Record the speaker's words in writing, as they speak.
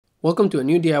Welcome to a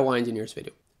new DIY Engineers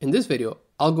video. In this video,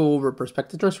 I'll go over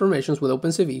perspective transformations with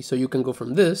OpenCV so you can go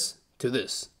from this to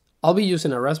this. I'll be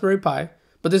using a Raspberry Pi,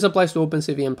 but this applies to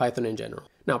OpenCV and Python in general.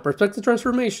 Now, perspective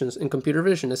transformations in computer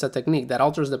vision is a technique that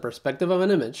alters the perspective of an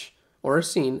image or a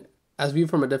scene as viewed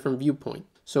from a different viewpoint.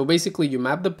 So basically, you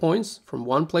map the points from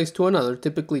one place to another,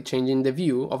 typically changing the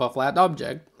view of a flat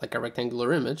object, like a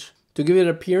rectangular image, to give it an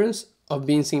appearance of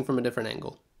being seen from a different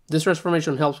angle. This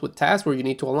transformation helps with tasks where you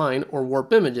need to align or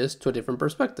warp images to a different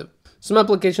perspective. Some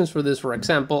applications for this, for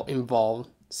example, involve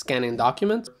scanning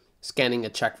documents, scanning a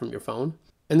check from your phone,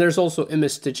 and there's also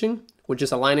image stitching, which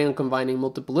is aligning and combining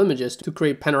multiple images to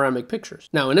create panoramic pictures.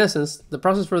 Now, in essence, the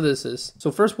process for this is,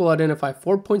 so first we'll identify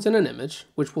 4 points in an image,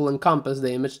 which will encompass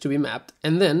the image to be mapped,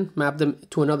 and then map them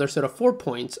to another set of 4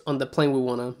 points on the plane we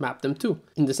want to map them to.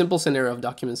 In the simple scenario of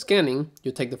document scanning,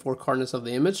 you take the 4 coordinates of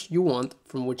the image you want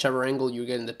from whichever angle you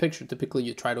get in the picture. Typically,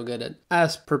 you try to get it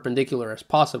as perpendicular as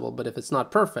possible, but if it's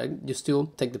not perfect, you still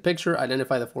take the picture,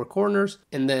 identify the 4 corners,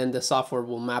 and then the software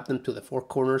will map them to the 4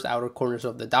 corners, outer corners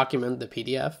of the document, the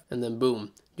PDF, and then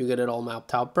boom, you get it all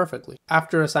mapped out perfectly.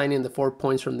 After assigning the 4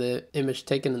 points from the image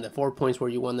taken and the 4 points where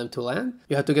you want them to land,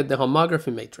 you have to get the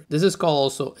homography matrix. This is called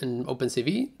also in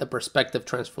OpenCV the perspective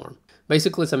transform.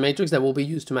 Basically, it's a matrix that will be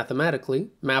used to mathematically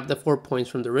map the 4 points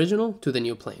from the original to the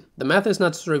new plane. The math is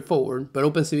not straightforward, but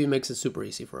OpenCV makes it super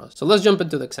easy for us. So let's jump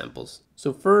into the examples.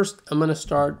 So first, I'm going to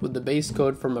start with the base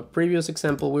code from a previous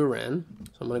example we ran.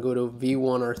 So I'm going to go to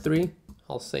V1R3.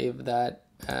 I'll save that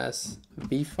as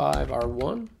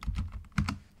V5R1.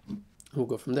 We'll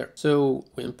go from there. So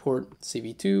we import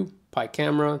CV2, Pi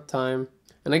camera, time.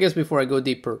 And I guess before I go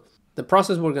deeper, the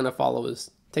process we're going to follow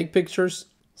is take pictures,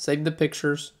 save the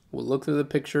pictures, we'll look through the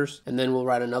pictures, and then we'll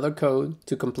write another code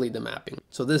to complete the mapping.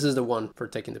 So this is the one for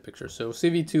taking the pictures. So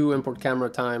CV2, import camera,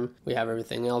 time, we have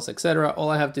everything else, etc. All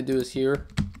I have to do is here,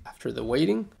 after the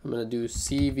waiting, I'm going to do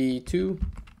CV2,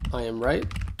 I am right,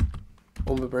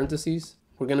 open parentheses.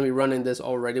 We're going to be running this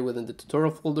already within the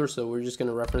tutorial folder, so we're just going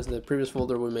to reference the previous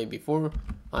folder we made before,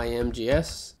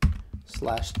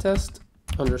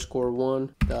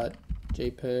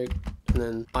 imgs/test_1.jpg, and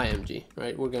then img,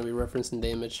 right? We're going to be referencing the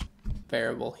image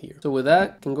variable here. So with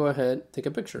that, you can go ahead, take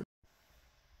a picture.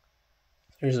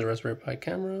 Here's the Raspberry Pi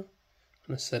camera,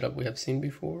 and a setup we have seen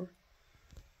before.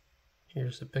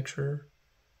 Here's the picture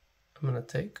I'm going to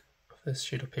take of this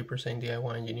sheet of paper saying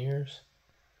DIY Engineers,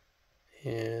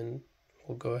 and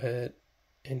we'll go ahead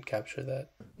and capture that.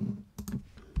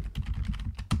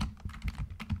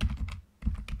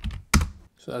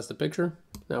 So that's the picture.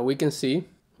 Now we can see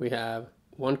we have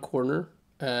one corner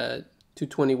at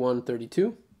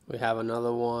 221.32. We have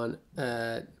another one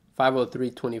at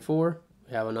 503.24.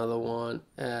 We have another one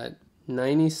at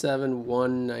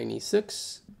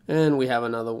 97.196. And we have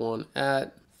another one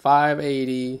at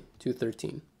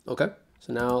 580.213. Okay.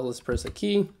 So now let's press a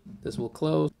key, this will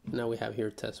close. Now we have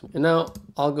here test. And now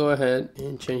I'll go ahead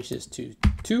and change this to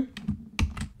 2.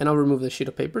 And I'll remove the sheet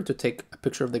of paper to take a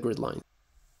picture of the grid line.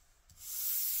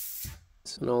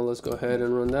 So now let's go ahead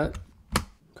and run that.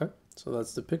 Okay, so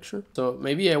that's the picture. So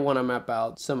maybe I want to map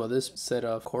out some of this set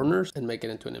of corners and make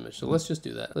it into an image. So let's just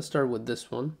do that. Let's start with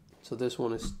this one. So this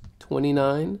one is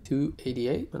 29 to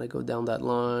 88. When I go down that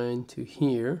line to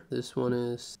here, this one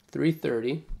is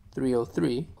 330.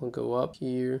 303. I'll go up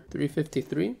here,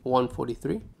 353,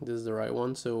 143. This is the right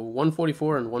one. So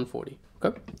 144 and 140.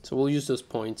 Okay, so we'll use those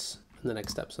points in the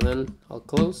next step. So then I'll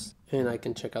close and I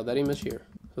can check out that image here.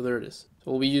 So there it is.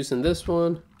 So we'll be using this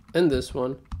one and this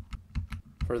one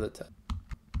for the test.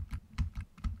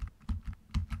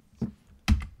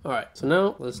 All right, so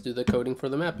now let's do the coding for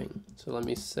the mapping. So let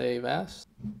me save as.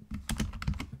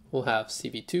 We'll have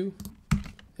CV2,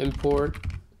 import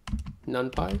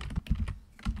numpy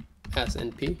as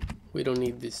np. We don't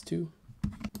need these two.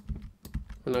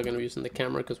 We're not going to be using the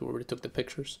camera because we already took the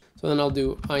pictures. So then I'll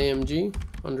do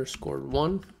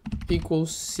img_1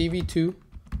 equals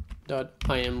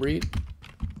cv2.imread,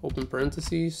 open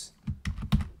parentheses.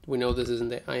 We know this is in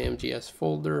the imgs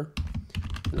folder,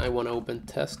 and I want to open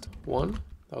test1.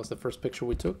 That was the first picture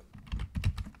we took.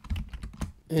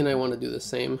 And I want to do the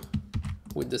same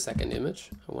with the second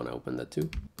image. I want to open that too.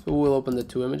 So we'll open the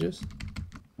 2 images.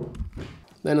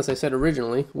 Then, as I said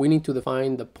originally, we need to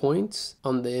define the points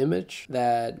on the image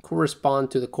that correspond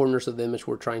to the corners of the image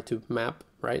we're trying to map,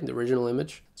 right? The original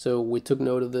image. So we took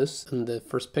note of this in the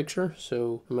first picture.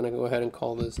 So I'm going to go ahead and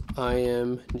call this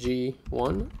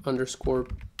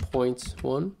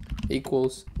img1_points1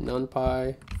 equals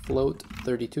numpy float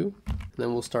 32. And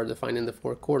then we'll start defining the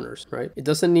 4 corners, right? It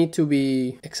doesn't need to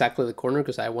be exactly the corner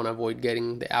because I want to avoid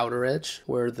getting the outer edge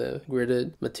where the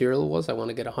gridded material was. I want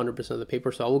to get 100% of the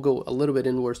paper. So I will go a little bit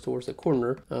inwards towards the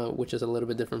corner, which is a little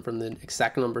bit different from the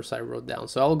exact numbers I wrote down.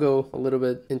 So I'll go a little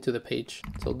bit into the page.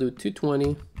 So I'll do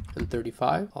 220 and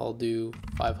 35. I'll do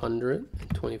 500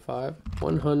 and 25,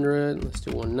 100, let's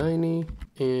do 190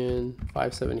 and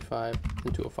 575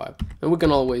 and 205. And we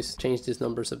can always change these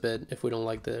numbers a bit if we don't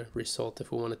like the result,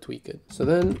 if we want to tweak it. So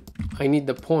then I need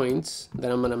the points that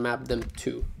I'm going to map them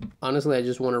to. Honestly, I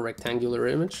just want a rectangular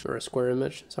image, or a square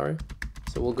image, sorry.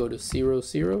 So we'll go to 0,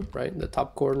 0, right? The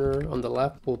top corner on the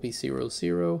left will be 0,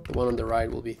 0. The one on the right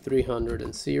will be 300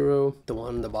 and 0. The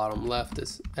one on the bottom left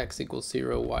is x equals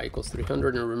 0, y equals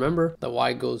 300. And remember, the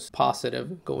y goes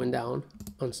positive, going down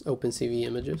on OpenCV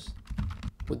images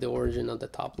with the origin on the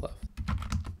top left.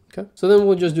 Okay, so then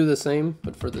we'll just do the same,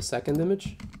 but for the second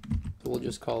image. So we'll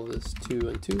just call this 2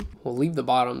 and 2. We'll leave the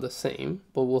bottom the same,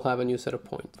 but we'll have a new set of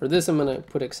points. For this, I'm going to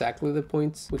put exactly the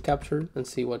points we captured and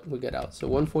see what we get out. So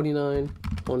 149,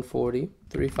 140,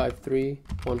 353,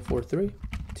 143,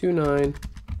 29,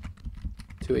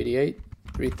 288,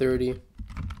 330,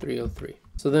 303.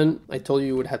 So then I told you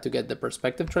you would have to get the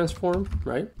perspective transform,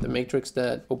 right? The matrix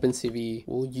that OpenCV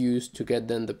will use to get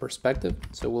then the perspective.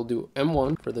 So we'll do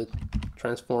M1 for the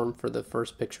transform for the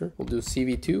first picture. We'll do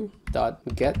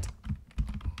CV2.get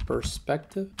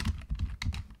perspective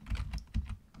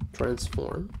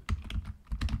transform.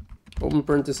 Open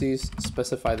parentheses,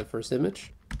 specify the first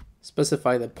image,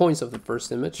 specify the points of the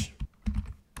first image,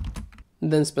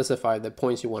 and then specify the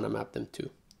points you want to map them to,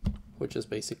 which is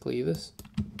basically this.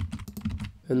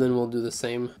 And then we'll do the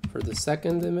same for the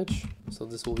second image. So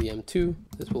this will be M2,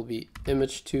 this will be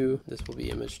image 2, this will be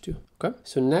image 2. Okay,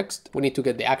 so next we need to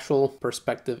get the actual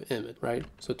perspective image, right?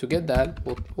 So to get that,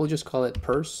 we'll just call it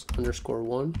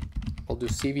pers_1. I'll do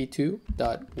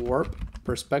cv2.warp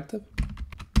perspective,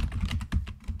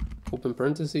 open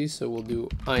parentheses, so we'll do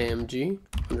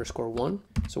img_1.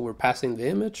 So we're passing the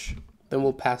image, then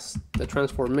we'll pass the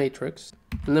transform matrix,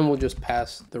 and then we'll just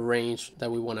pass the range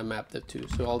that we want to map that to.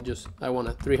 So I want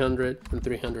a 300 and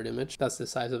 300 image. That's the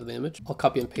size of the image. I'll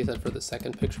copy and paste that for the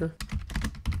second picture.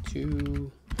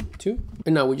 2, 2.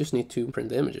 And now we just need to print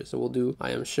the images. So we'll do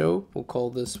imshow. We'll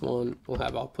call this one, we'll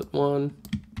have output 1,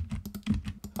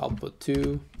 output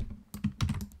 2,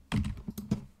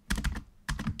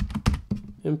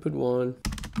 input 1,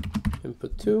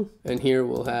 input 2. And here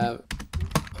we'll have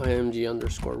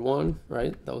img_1,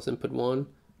 right? That was input 1.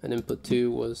 And input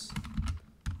 2 was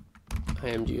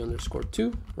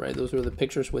img_2, right? Those were the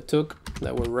pictures we took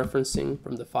that we're referencing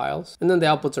from the files. And then the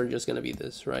outputs are just going to be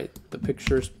this, right? The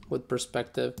pictures with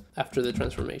perspective after the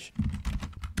transformation.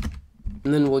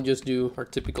 And then we'll just do our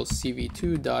typical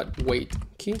cv2.wait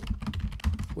key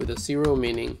with a 0,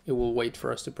 meaning it will wait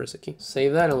for us to press a key.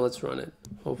 Save that and let's run it.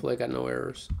 Hopefully I got no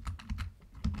errors.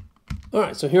 All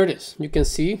right, so here it is. You can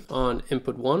see on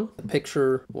input 1, the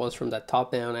picture was from that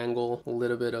top-down angle, a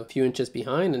little bit a few inches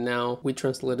behind, and now we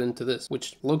translate it into this,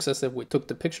 which looks as if we took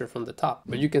the picture from the top.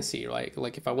 But you can see,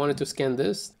 like if I wanted to scan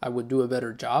this, I would do a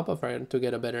better job of trying to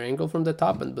get a better angle from the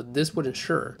top, but this would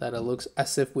ensure that it looks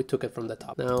as if we took it from the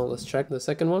top. Now let's check the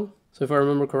second one. So if I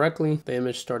remember correctly, the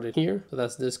image started here. So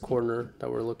that's this corner that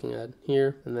we're looking at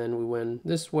here. And then we went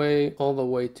this way all the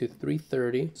way to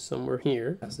 330, somewhere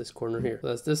here. That's this corner here. So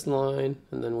that's this line.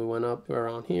 And then we went up to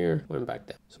around here, went back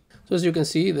down. So as you can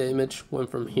see, the image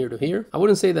went from here to here. I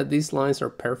wouldn't say that these lines are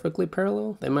perfectly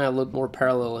parallel. They might look more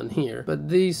parallel in here, but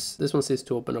this one seems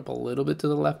to open up a little bit to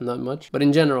the left, not much. But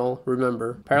in general,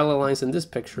 remember, parallel lines in this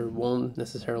picture won't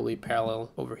necessarily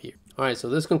parallel over here. All right, so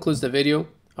this concludes the video.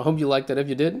 I hope you liked it. If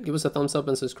you did, give us a thumbs up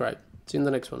and subscribe. See you in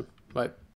the next one. Bye.